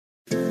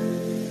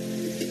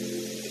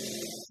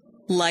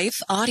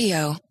Life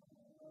Audio.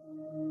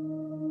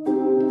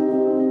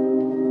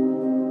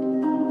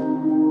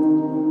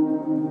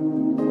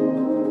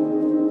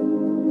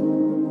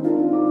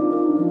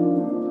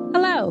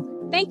 Hello.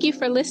 Thank you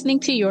for listening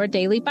to Your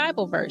Daily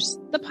Bible Verse,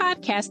 the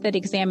podcast that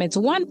examines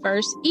one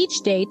verse each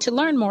day to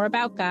learn more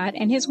about God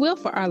and His will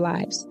for our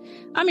lives.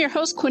 I'm your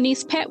host,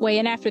 Quinice Petway,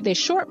 and after this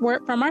short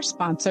word from our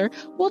sponsor,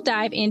 we'll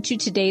dive into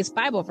today's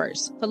Bible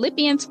verse,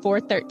 Philippians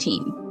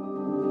 4:13.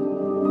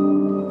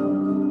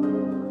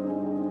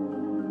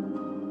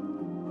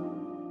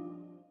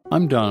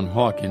 I'm Don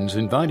Hawkins,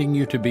 inviting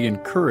you to be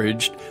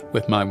encouraged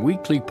with my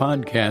weekly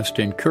podcast,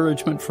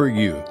 Encouragement for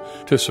You.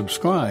 To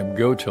subscribe,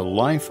 go to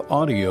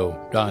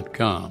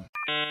lifeaudio.com.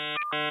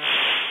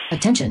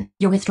 Attention,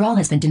 your withdrawal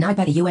has been denied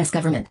by the U.S.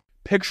 government.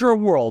 Picture a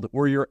world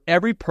where your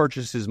every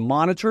purchase is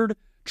monitored,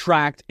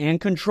 tracked,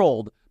 and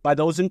controlled by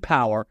those in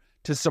power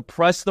to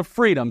suppress the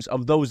freedoms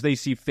of those they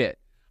see fit.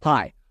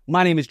 Hi,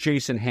 my name is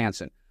Jason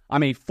Hansen.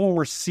 I'm a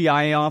former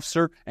CIA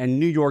officer and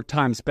New York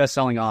Times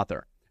bestselling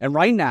author. And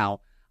right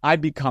now, I've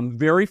become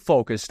very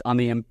focused on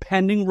the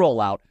impending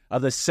rollout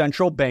of the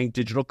central bank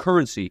digital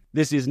currency.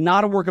 This is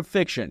not a work of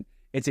fiction.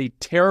 It's a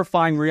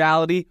terrifying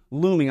reality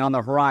looming on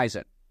the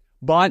horizon.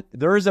 But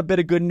there is a bit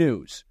of good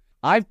news.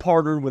 I've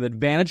partnered with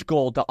Advantage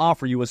Gold to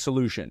offer you a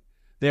solution.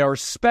 They are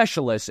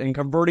specialists in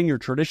converting your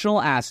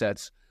traditional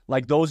assets,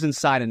 like those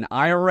inside an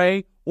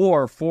IRA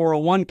or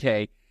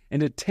 401k,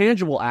 into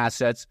tangible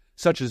assets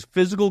such as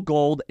physical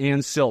gold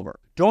and silver.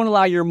 Don't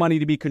allow your money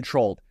to be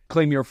controlled.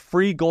 Claim your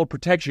free gold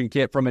protection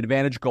kit from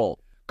Advantage Gold.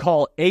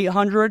 Call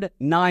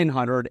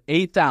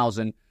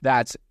 800-900-8000.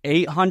 That's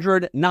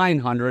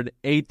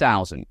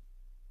 800-900-8000.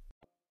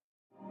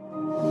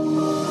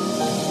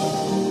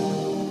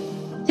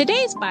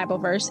 Today's Bible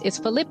verse is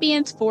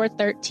Philippians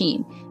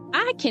 4:13.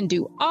 I can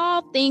do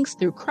all things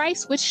through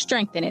Christ which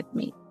strengtheneth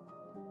me.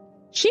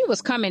 She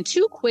was coming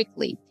too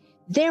quickly.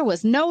 There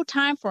was no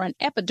time for an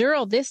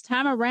epidural this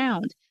time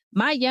around.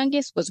 My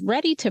youngest was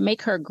ready to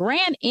make her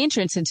grand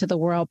entrance into the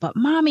world, but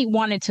Mommy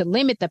wanted to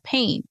limit the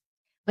pain.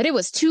 But it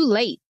was too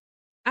late.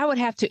 I would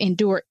have to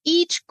endure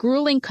each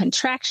grueling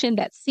contraction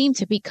that seemed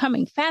to be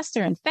coming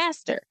faster and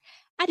faster.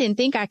 I didn't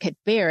think I could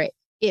bear it.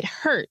 It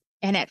hurt.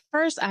 And at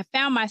first I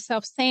found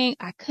myself saying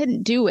I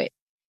couldn't do it.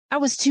 I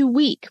was too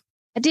weak.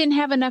 I didn't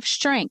have enough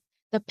strength.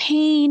 The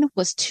pain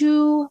was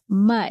too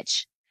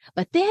much.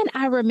 But then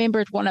I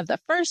remembered one of the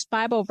first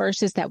Bible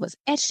verses that was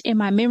etched in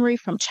my memory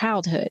from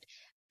childhood.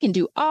 Can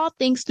do all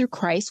things through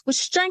Christ, which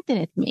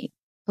strengtheneth me.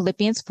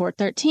 Philippians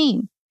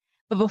 4:13.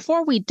 But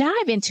before we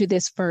dive into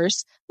this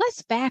verse,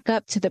 let's back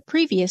up to the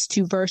previous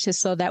two verses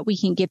so that we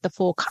can get the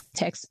full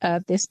context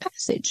of this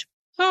passage.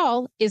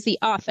 Paul is the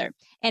author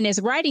and is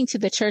writing to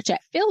the church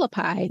at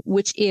Philippi,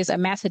 which is a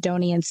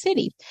Macedonian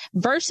city.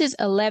 Verses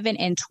 11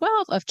 and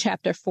 12 of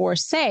chapter 4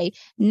 say,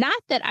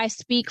 "Not that I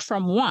speak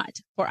from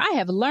want, for I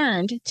have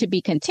learned to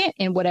be content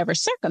in whatever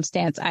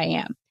circumstance I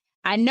am.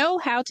 I know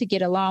how to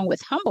get along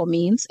with humble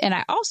means, and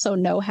I also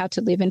know how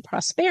to live in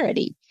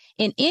prosperity.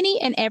 In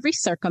any and every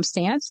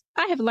circumstance,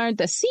 I have learned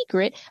the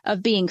secret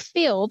of being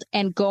filled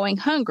and going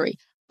hungry,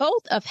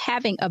 both of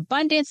having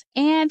abundance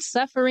and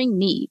suffering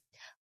need."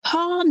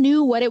 Paul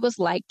knew what it was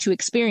like to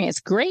experience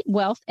great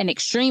wealth and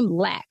extreme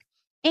lack.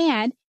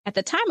 And at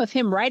the time of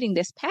him writing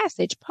this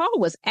passage, Paul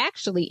was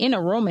actually in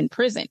a Roman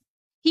prison.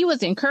 He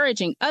was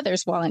encouraging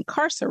others while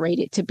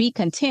incarcerated to be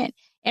content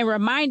and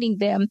reminding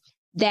them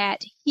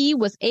that he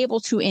was able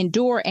to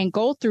endure and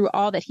go through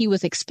all that he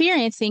was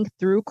experiencing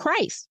through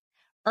Christ.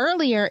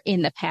 Earlier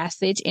in the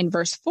passage, in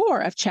verse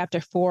 4 of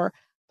chapter 4,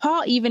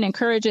 Paul even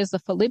encourages the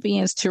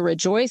Philippians to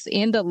rejoice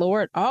in the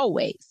Lord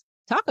always.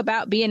 Talk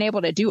about being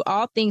able to do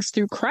all things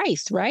through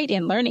Christ, right?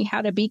 And learning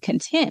how to be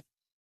content.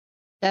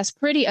 That's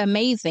pretty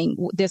amazing,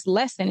 this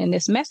lesson and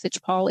this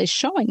message Paul is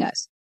showing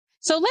us.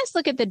 So let's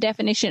look at the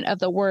definition of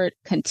the word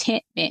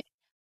contentment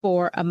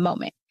for a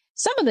moment.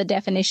 Some of the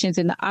definitions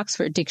in the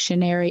Oxford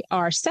Dictionary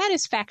are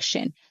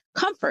satisfaction,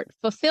 comfort,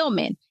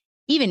 fulfillment,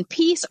 even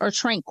peace or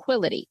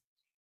tranquility.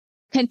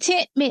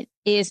 Contentment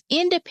is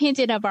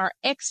independent of our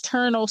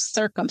external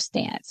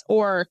circumstance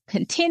or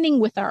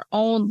contending with our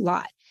own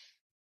lot.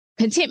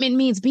 Contentment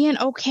means being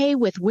okay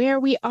with where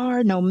we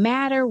are, no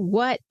matter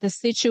what the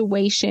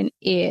situation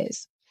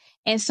is.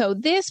 And so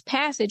this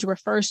passage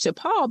refers to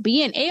Paul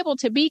being able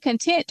to be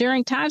content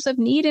during times of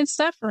need and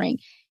suffering.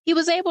 He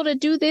was able to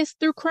do this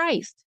through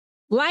Christ.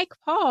 Like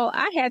Paul,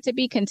 I had to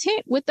be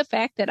content with the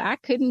fact that I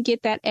couldn't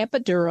get that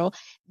epidural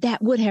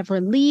that would have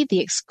relieved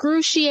the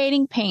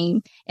excruciating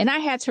pain, and I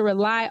had to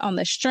rely on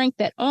the strength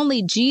that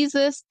only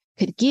Jesus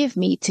could give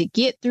me to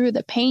get through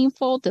the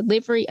painful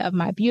delivery of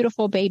my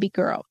beautiful baby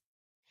girl.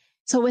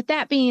 So with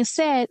that being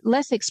said,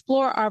 let's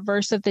explore our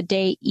verse of the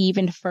day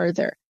even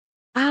further.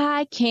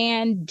 I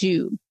can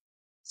do.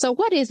 So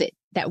what is it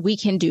that we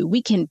can do?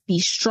 We can be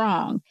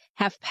strong,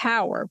 have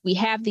power. We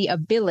have the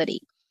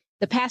ability.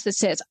 The passage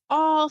says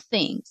all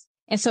things.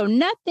 And so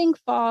nothing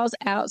falls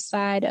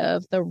outside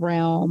of the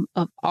realm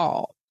of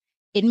all.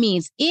 It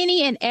means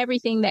any and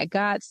everything that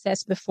God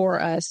sets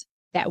before us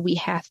that we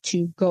have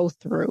to go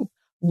through.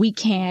 We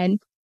can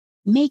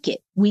make it.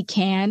 We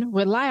can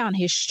rely on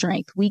his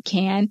strength. We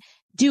can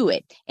do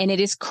it. And it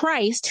is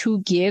Christ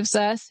who gives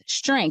us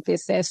strength. It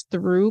says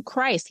through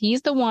Christ.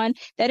 He's the one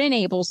that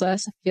enables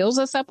us, fills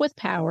us up with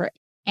power,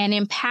 and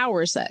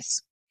empowers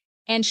us.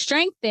 And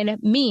strengthen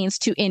means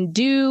to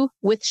endue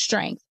with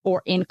strength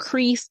or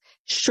increase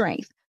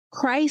strength.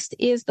 Christ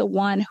is the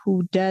one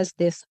who does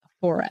this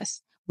for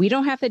us. We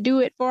don't have to do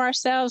it for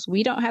ourselves.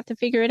 We don't have to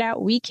figure it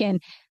out. We can,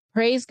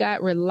 praise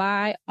God,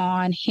 rely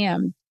on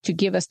him to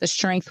give us the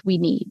strength we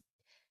need.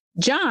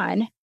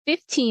 John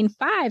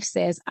 15:5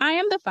 says, I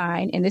am the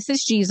vine, and this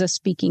is Jesus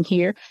speaking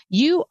here.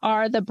 You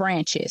are the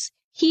branches.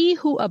 He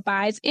who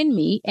abides in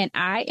me and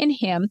I in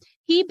him,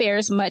 he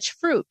bears much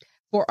fruit.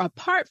 For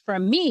apart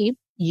from me,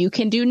 you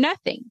can do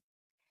nothing.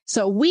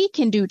 So we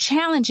can do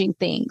challenging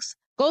things,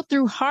 go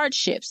through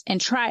hardships and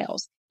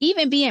trials,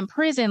 even be in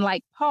prison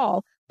like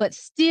Paul, but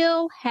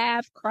still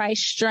have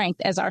Christ's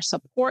strength as our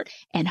support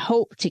and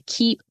hope to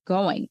keep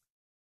going.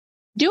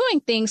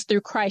 Doing things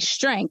through Christ's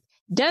strength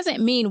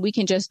doesn't mean we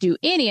can just do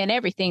any and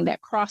everything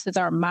that crosses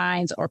our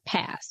minds or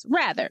paths.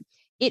 Rather,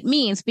 it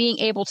means being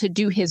able to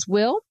do his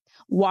will,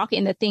 walk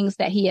in the things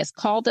that he has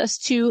called us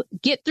to,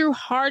 get through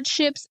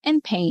hardships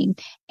and pain,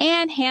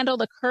 and handle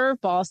the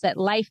curveballs that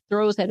life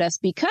throws at us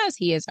because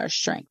he is our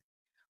strength.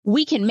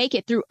 We can make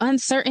it through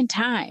uncertain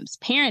times,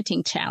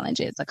 parenting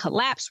challenges, a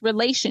collapsed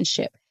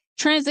relationship,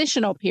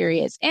 transitional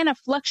periods, and a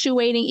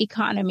fluctuating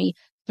economy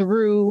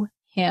through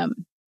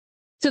him.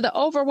 To the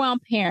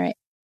overwhelmed parent,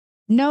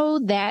 know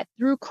that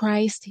through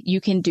Christ, you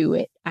can do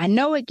it. I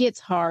know it gets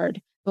hard,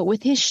 but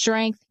with his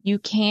strength, you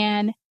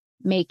can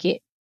make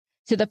it.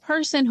 To the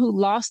person who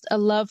lost a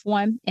loved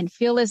one and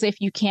feel as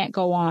if you can't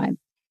go on,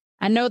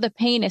 I know the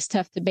pain is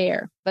tough to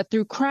bear, but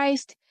through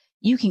Christ,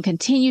 you can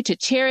continue to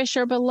cherish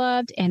your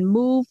beloved and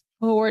move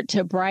forward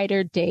to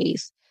brighter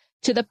days.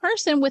 To the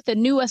person with a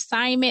new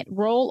assignment,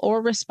 role,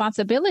 or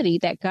responsibility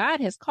that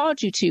God has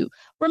called you to,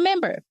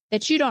 remember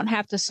that you don't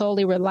have to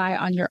solely rely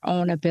on your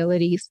own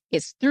abilities.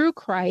 It's through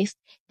Christ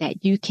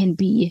that you can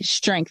be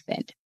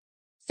strengthened.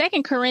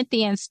 2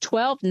 Corinthians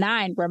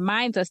 12:9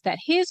 reminds us that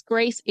his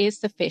grace is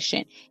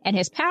sufficient and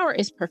his power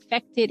is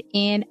perfected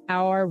in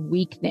our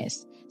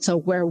weakness. So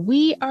where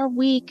we are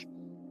weak,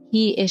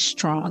 he is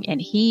strong,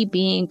 and he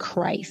being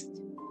Christ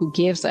who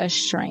gives us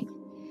strength.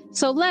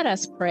 So let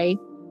us pray.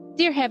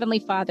 Dear Heavenly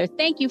Father,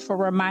 thank you for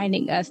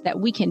reminding us that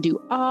we can do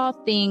all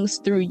things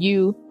through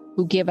you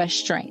who give us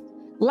strength.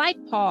 Like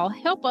Paul,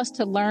 help us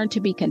to learn to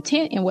be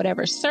content in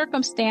whatever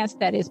circumstance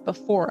that is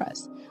before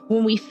us.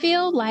 When we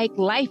feel like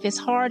life is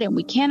hard and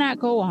we cannot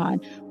go on,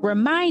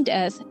 remind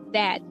us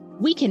that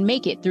we can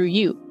make it through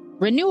you.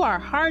 Renew our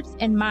hearts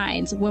and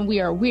minds when we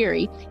are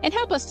weary, and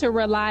help us to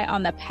rely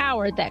on the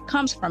power that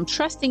comes from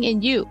trusting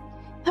in you.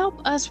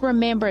 Help us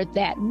remember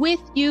that with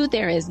you,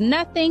 there is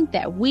nothing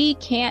that we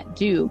can't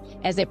do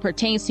as it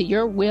pertains to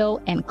your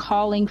will and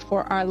calling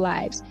for our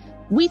lives.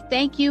 We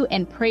thank you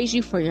and praise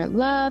you for your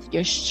love,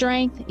 your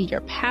strength,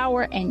 your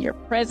power, and your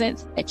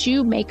presence that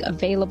you make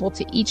available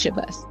to each of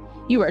us.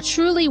 You are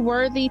truly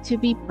worthy to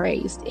be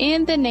praised.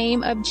 In the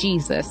name of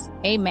Jesus,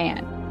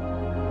 amen.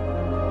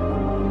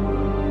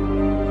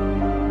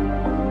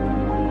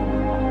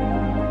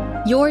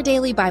 Your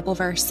Daily Bible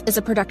Verse is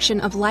a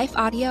production of Life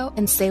Audio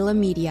and Salem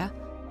Media.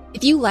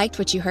 If you liked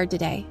what you heard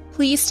today,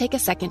 please take a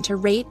second to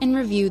rate and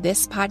review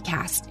this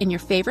podcast in your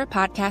favorite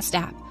podcast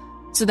app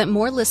so that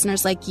more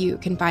listeners like you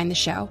can find the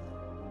show.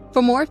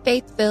 For more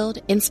faith-filled,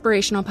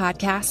 inspirational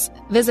podcasts,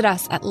 visit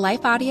us at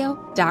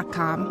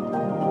lifeaudio.com.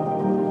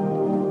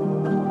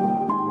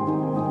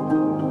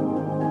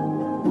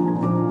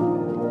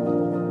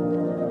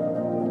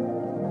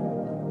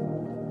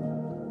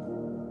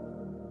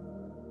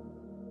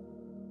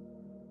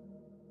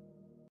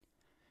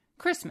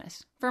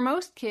 Christmas. For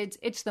most kids,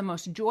 it's the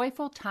most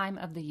joyful time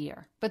of the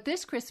year. But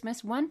this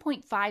Christmas,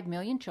 1.5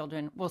 million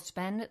children will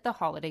spend the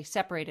holiday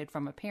separated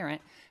from a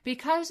parent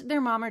because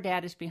their mom or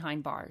dad is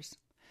behind bars.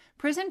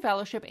 Prison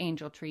Fellowship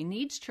Angel Tree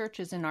needs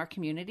churches in our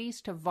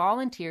communities to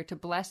volunteer to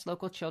bless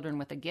local children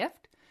with a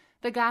gift,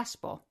 the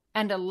gospel,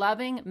 and a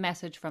loving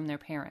message from their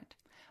parent.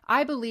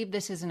 I believe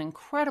this is an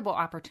incredible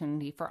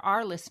opportunity for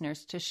our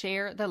listeners to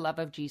share the love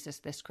of Jesus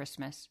this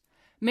Christmas.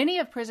 Many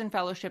of Prison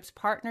Fellowship's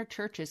partner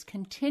churches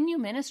continue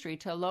ministry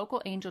to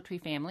local Angel Tree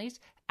families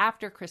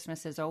after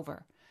Christmas is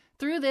over.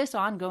 Through this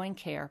ongoing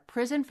care,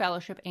 Prison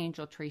Fellowship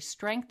Angel Tree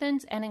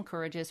strengthens and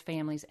encourages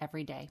families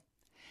every day.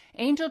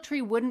 Angel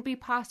Tree wouldn't be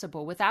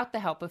possible without the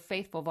help of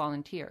faithful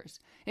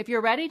volunteers. If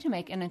you're ready to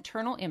make an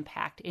eternal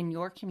impact in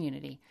your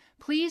community,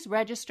 please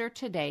register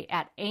today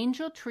at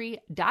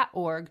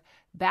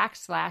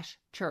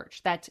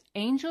angeltree.org/church. That's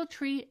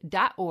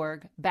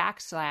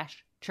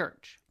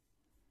angeltree.org/church.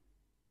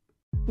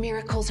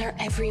 Miracles are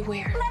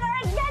everywhere. Let our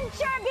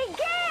adventure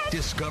begin!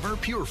 Discover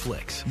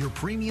PureFlix, your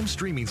premium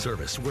streaming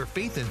service where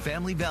faith and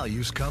family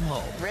values come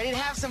home. Ready to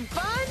have some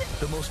fun?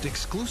 The most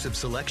exclusive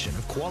selection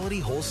of quality,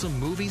 wholesome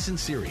movies and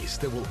series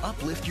that will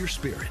uplift your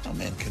spirit. A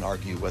man can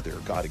argue whether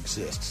God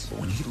exists, but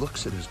when he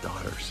looks at his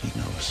daughters, he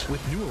knows.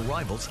 With new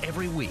arrivals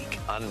every week.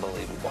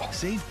 Unbelievable.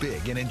 Save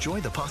big and enjoy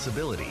the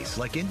possibilities,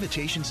 like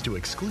invitations to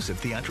exclusive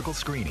theatrical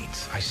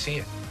screenings. I see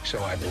it,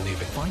 so I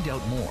believe it. Find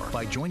out more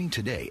by joining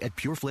today at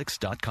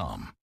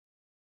pureflix.com.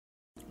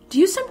 Do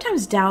you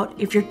sometimes doubt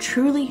if you're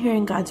truly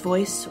hearing God's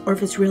voice or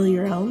if it's really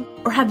your own?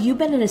 Or have you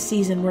been in a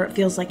season where it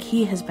feels like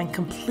He has been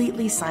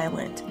completely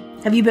silent?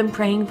 Have you been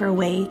praying for a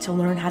way to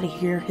learn how to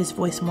hear His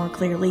voice more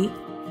clearly?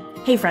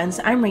 Hey friends,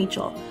 I'm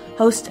Rachel,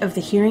 host of the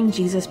Hearing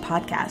Jesus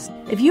podcast.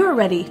 If you are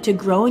ready to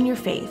grow in your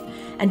faith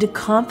and to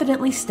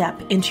confidently step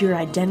into your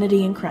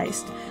identity in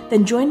Christ,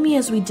 then join me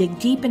as we dig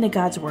deep into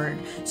God's Word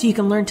so you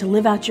can learn to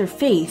live out your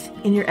faith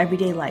in your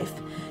everyday life.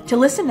 To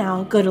listen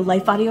now, go to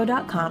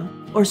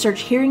lifeaudio.com or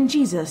search Hearing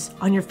Jesus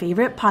on your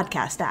favorite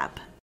podcast app.